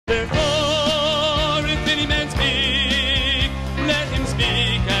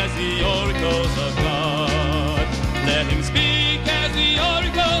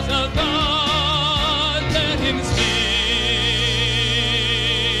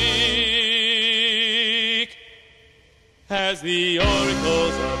as the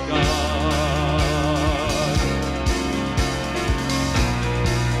oracles of God.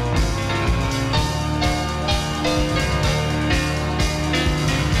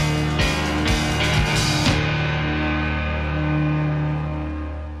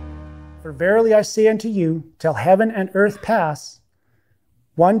 For verily I say unto you, till heaven and earth pass,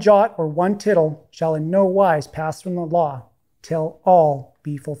 one jot or one tittle shall in no wise pass from the law, till all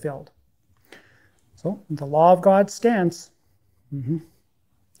be fulfilled. So the law of God stands,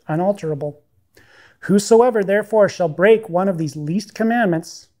 unalterable. Whosoever therefore shall break one of these least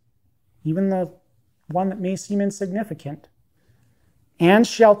commandments, even the one that may seem insignificant, and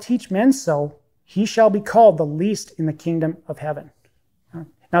shall teach men so, he shall be called the least in the kingdom of heaven.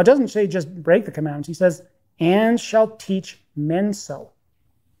 Now, it doesn't say just break the commandments. He says, and shall teach men so.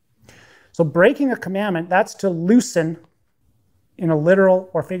 So breaking a commandment, that's to loosen in a literal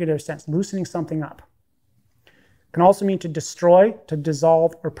or figurative sense, loosening something up. It can also mean to destroy, to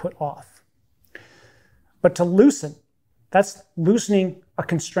dissolve, or put off. But to loosen, that's loosening a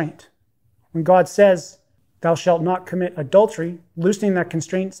constraint. When God says, thou shalt not commit adultery, loosening that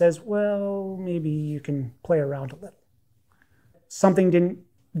constraint says, well, maybe you can play around a little. Something didn't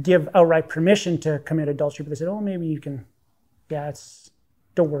give outright permission to commit adultery, but they said, oh, maybe you can,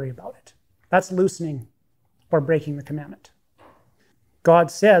 don't worry about it. That's loosening or breaking the commandment.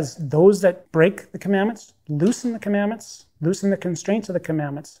 God says those that break the commandments, loosen the constraints of the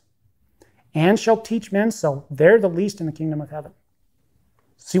commandments, and shall teach men so, they're the least in the kingdom of heaven.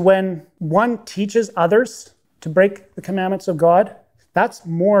 See, when one teaches others to break the commandments of God, that's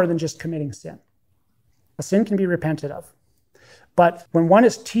more than just committing sin. A sin can be repented of. But when one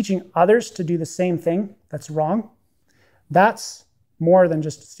is teaching others to do the same thing that's wrong, that's more than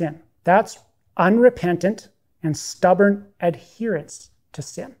just sin. That's unrepentant and stubborn adherence to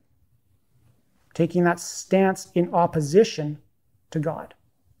sin. Taking that stance in opposition to God.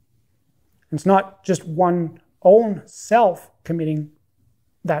 It's not just one own self committing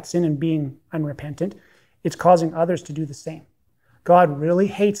that sin and being unrepentant. It's causing others to do the same. God really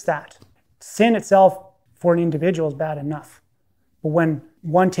hates that. Sin itself for an individual is bad enough. But when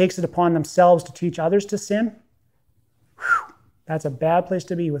one takes it upon themselves to teach others to sin, that's a bad place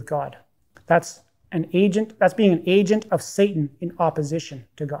to be with God. That's being an agent of Satan in opposition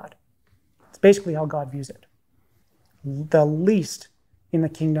to God. It's basically how God views it. The least in the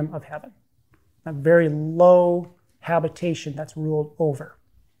kingdom of heaven. A very low habitation that's ruled over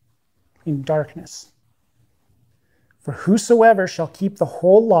in darkness. For whosoever shall keep the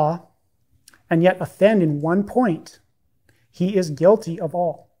whole law and yet offend in one point, he is guilty of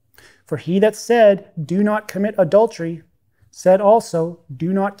all. For he that said, do not commit adultery, said also,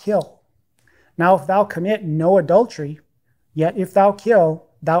 do not kill. Now if thou commit no adultery, yet if thou kill,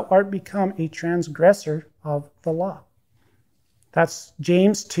 thou art become a transgressor of the law. That's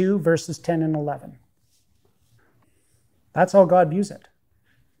James 2, verses 10 and 11. That's how God views it.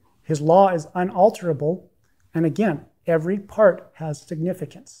 His law is unalterable, and again, every part has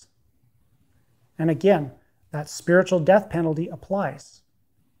significance. And again, that spiritual death penalty applies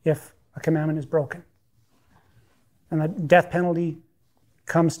if a commandment is broken. And the death penalty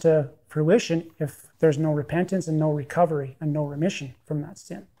comes to fruition if there's no repentance and no recovery and no remission from that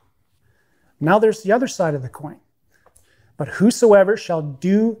sin. Now there's the other side of the coin. But whosoever shall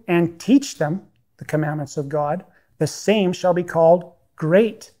do and teach them the commandments of God, the same shall be called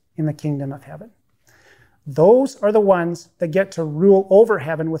great in the kingdom of heaven. Those are the ones that get to rule over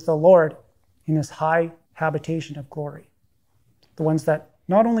heaven with the Lord in his high habitation of glory. The ones that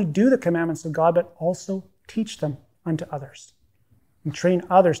not only do the commandments of God, but also teach them unto others and train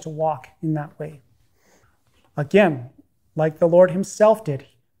others to walk in that way. Again, like the Lord himself did,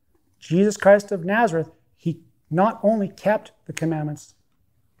 Jesus Christ of Nazareth, he not only kept the commandments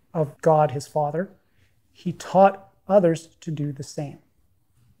of God his Father, he taught others to do the same.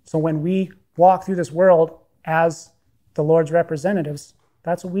 So when we walk through this world as the Lord's representatives,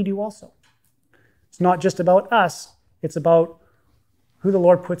 that's what we do also. It's not just about us, it's about who the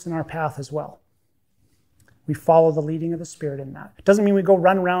Lord puts in our path as well. We follow the leading of the Spirit in that. It doesn't mean we go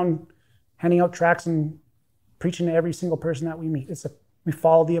run around handing out tracts and preaching to every single person that we meet. We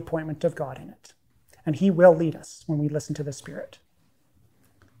follow the appointment of God in it. And he will lead us when we listen to the Spirit.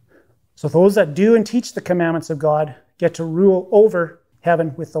 So those that do and teach the commandments of God get to rule over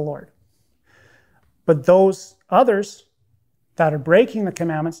heaven with the Lord. But those others that are breaking the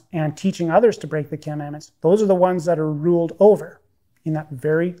commandments and teaching others to break the commandments, those are the ones that are ruled over in that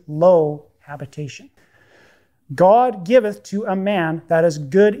very low habitation. God giveth to a man that is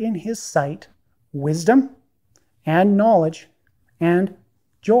good in his sight wisdom and knowledge and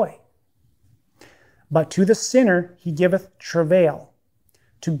joy. But to the sinner he giveth travail,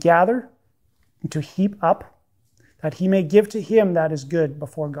 to gather and to heap up, that he may give to him that is good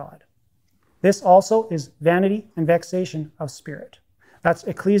before God. This also is vanity and vexation of spirit. That's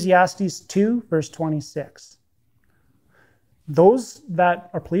Ecclesiastes 2, verse 26. Those that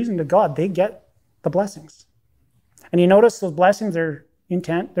are pleasing to God, they get the blessings. And you notice those blessings are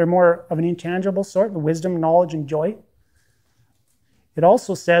they're more of an intangible sort, the wisdom, knowledge, and joy. It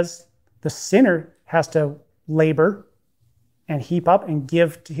also says the sinner has to labor and heap up and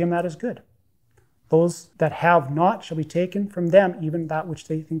give to him that is good. Those that have not shall be taken from them, even that which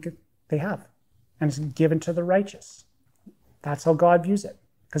they think they have, and is given to the righteous. That's how God views it,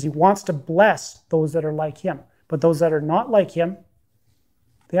 because he wants to bless those that are like him. But those that are not like him,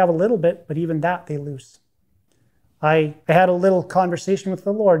 they have a little bit, but even that they lose. I had a little conversation with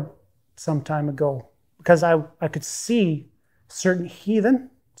the Lord some time ago, because I could see certain heathen,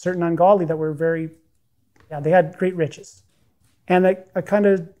 certain ungodly that were they had great riches. And I kind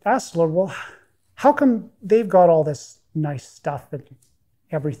of asked the Lord, well, how come they've got all this nice stuff and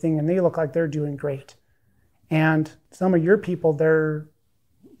everything, and they look like they're doing great? And some of your people, they're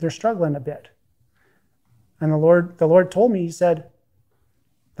struggling a bit. And the Lord told me, he said,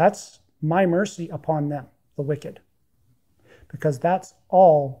 that's my mercy upon them, the wicked, because that's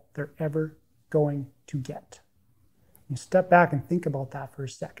all they're ever going to get. You step back and think about that for a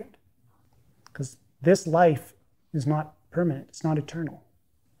second, because this life is not permanent. It's not eternal.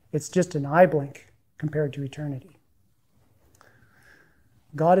 It's just an eye blink compared to eternity.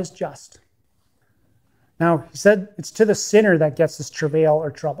 God is just. Now, he said it's to the sinner that gets this travail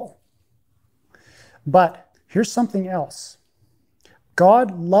or trouble. But here's something else.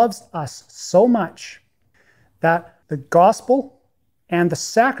 God loves us so much that the gospel and the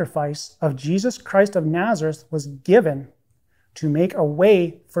sacrifice of Jesus Christ of Nazareth was given to make a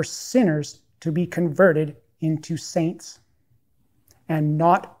way for sinners to be converted into saints and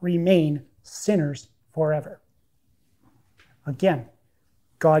not remain sinners forever. Again,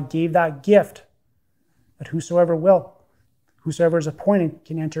 God gave that gift that whosoever is appointed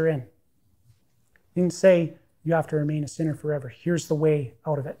can enter in. He didn't say you have to remain a sinner forever. Here's the way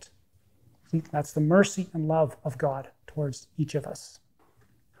out of it. See, that's the mercy and love of God towards each of us.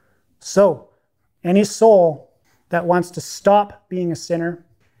 So, any soul that wants to stop being a sinner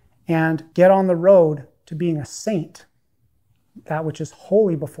and get on the road to being a saint, that which is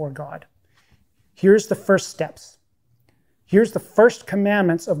holy before God, here's the first steps. Here's the first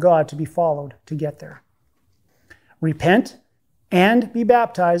commandments of God to be followed to get there. Repent and be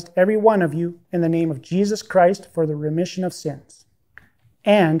baptized, every one of you, in the name of Jesus Christ for the remission of sins,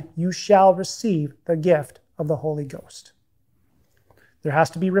 and you shall receive the gift of the Holy Ghost. There has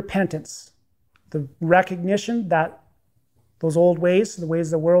to be repentance, the recognition that those old ways, the ways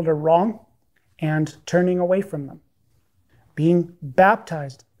of the world, are wrong, and turning away from them. Being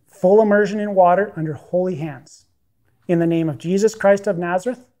baptized, full immersion in water under holy hands, in the name of Jesus Christ of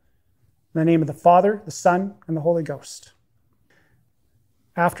Nazareth, in the name of the Father, the Son, and the Holy Ghost.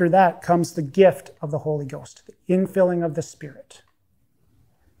 After that comes the gift of the Holy Ghost, the infilling of the Spirit.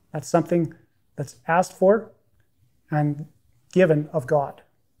 That's something that's asked for and given of God.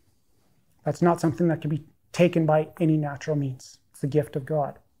 That's not something that can be taken by any natural means. It's the gift of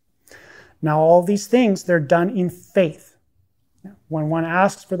God. Now, all these things, they're done in faith. When one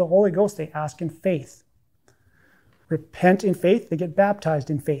asks for the Holy Ghost, they ask in faith. Repent in faith, they get baptized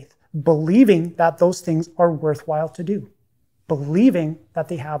in faith, believing that those things are worthwhile to do, believing that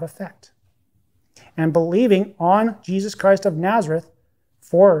they have effect, and believing on Jesus Christ of Nazareth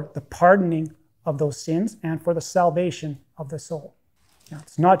for the pardoning of those sins and for the salvation of the soul. Now,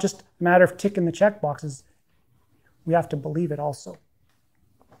 it's not just a matter of ticking the check boxes. We have to believe it also.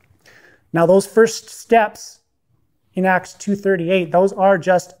 Now, those first steps in Acts 2:38, those are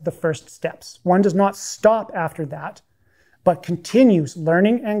just the first steps. One does not stop after that, but continues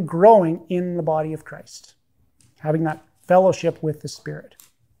learning and growing in the body of Christ, having that fellowship with the Spirit.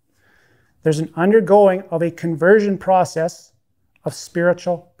 There's an undergoing of a conversion process of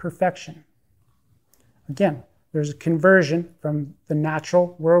spiritual perfection. Again, there's a conversion from the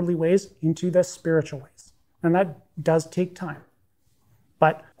natural, worldly ways into the spiritual ways. And that does take time.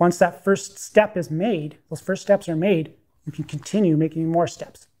 But once that first step is made, those first steps are made, you can continue making more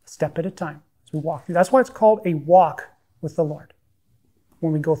steps, a step at a time, as we walk through. That's why it's called a walk with the Lord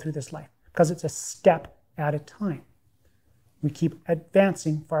when we go through this life, because it's a step at a time. We keep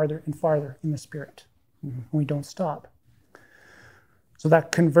advancing farther and farther in the Spirit. And we don't stop. So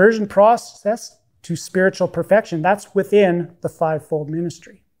that conversion process to spiritual perfection, that's within the fivefold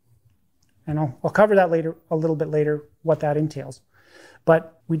ministry. And I'll cover that later, a little bit later, what that entails.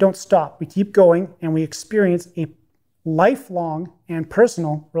 But we don't stop. We keep going, and we experience a lifelong and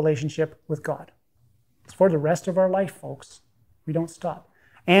personal relationship with God. It's for the rest of our life, folks. We don't stop.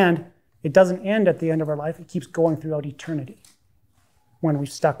 And it doesn't end at the end of our life. It keeps going throughout eternity when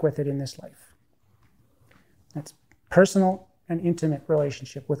we've stuck with it in this life. That's personal and intimate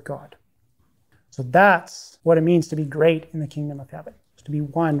relationship with God. So that's what it means to be great in the kingdom of heaven, is to be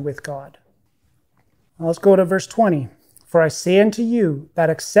one with God. Now let's go to verse 20. For I say unto you that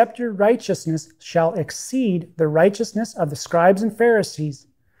except your righteousness shall exceed the righteousness of the scribes and Pharisees,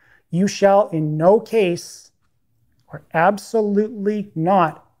 you shall in no case, or absolutely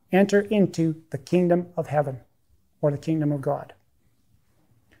not, enter into the kingdom of heaven or the kingdom of God.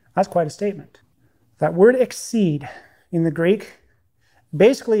 That's quite a statement. That word exceed in the Greek,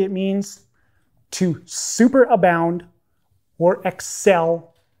 basically it means to superabound or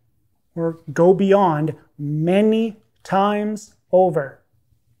excel or go beyond many times over.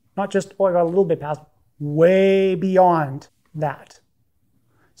 Not just, oh, I got a little bit past, way beyond that.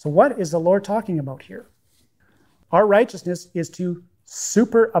 So what is the Lord talking about here? Our righteousness is to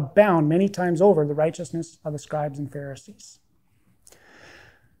superabound many times over the righteousness of the scribes and Pharisees.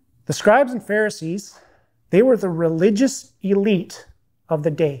 The scribes and Pharisees, they were the religious elite of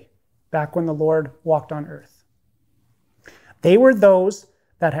the day back when the Lord walked on earth. They were those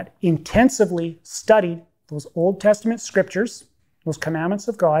that had intensively studied those Old Testament scriptures, those commandments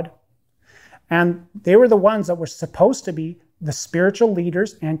of God, and they were the ones that were supposed to be the spiritual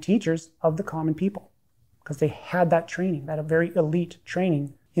leaders and teachers of the common people, because they had that training, that very elite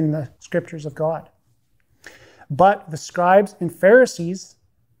training in the scriptures of God. But the scribes and Pharisees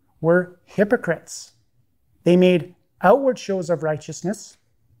were hypocrites. They made outward shows of righteousness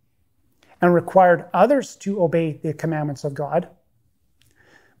and required others to obey the commandments of God,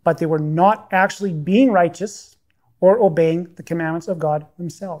 but they were not actually being righteous or obeying the commandments of God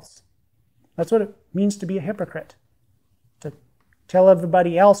themselves. That's what it means to be a hypocrite. To tell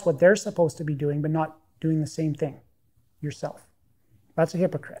everybody else what they're supposed to be doing, but not doing the same thing yourself. That's a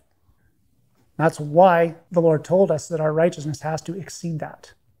hypocrite. That's why the Lord told us that our righteousness has to exceed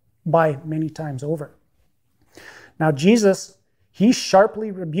that by many times over. Now Jesus, he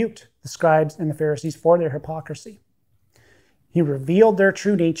sharply rebuked the scribes and the Pharisees for their hypocrisy. He revealed their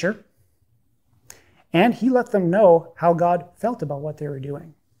true nature, and he let them know how God felt about what they were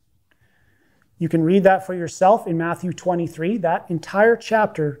doing. You can read that for yourself in Matthew 23. That entire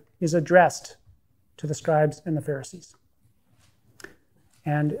chapter is addressed to the scribes and the Pharisees.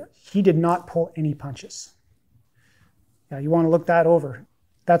 And he did not pull any punches. Yeah, you want to look that over.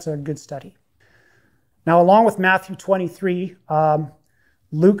 That's a good study. Now, along with Matthew 23,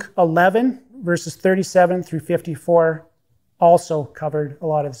 Luke 11, verses 37 through 54, also covered a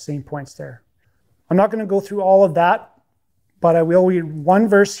lot of the same points there. I'm not going to go through all of that, but I will read one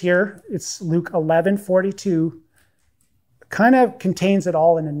verse here. It's Luke 11:42. Kind of contains it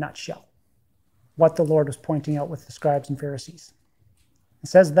all in a nutshell, what the Lord was pointing out with the scribes and Pharisees. It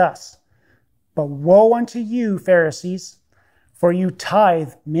says thus, "But woe unto you, Pharisees, for you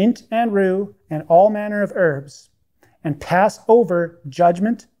tithe mint and rue and all manner of herbs, and pass over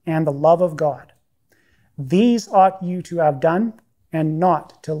judgment and the love of God. These ought you to have done, and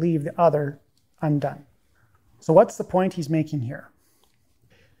not to leave the other undone." So what's the point he's making here?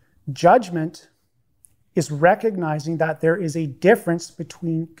 Judgment is recognizing that there is a difference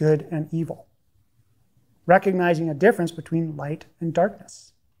between good and evil. Recognizing a difference between light and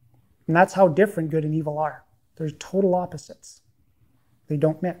darkness. And that's how different good and evil are. They're total opposites. They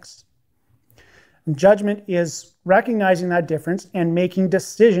don't mix. And judgment is recognizing that difference and making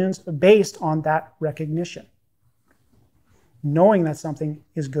decisions based on that recognition. Knowing that something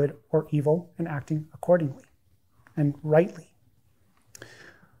is good or evil and acting accordingly and rightly.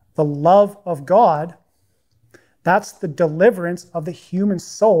 The love of God, that's the deliverance of the human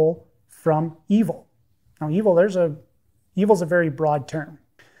soul from evil. Now, evil's a very broad term.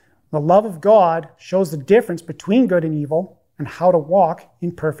 The love of God shows the difference between good and evil and how to walk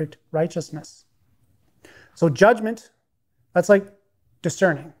in perfect righteousness. So judgment, that's like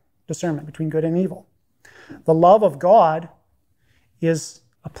discernment between good and evil. The love of God is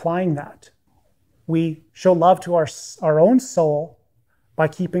applying that. We show love to our own soul by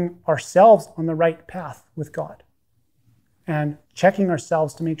keeping ourselves on the right path with God and checking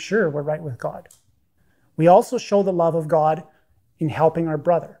ourselves to make sure we're right with God. We also show the love of God in helping our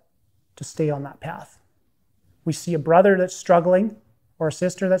brother to stay on that path. We see a brother that's struggling or a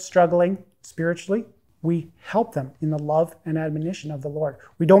sister that's struggling spiritually, we help them in the love and admonition of the Lord.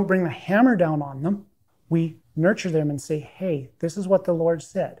 We don't bring the hammer down on them. We nurture them and say, hey, this is what the Lord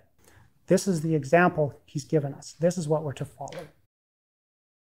said. This is the example he's given us. This is what we're to follow.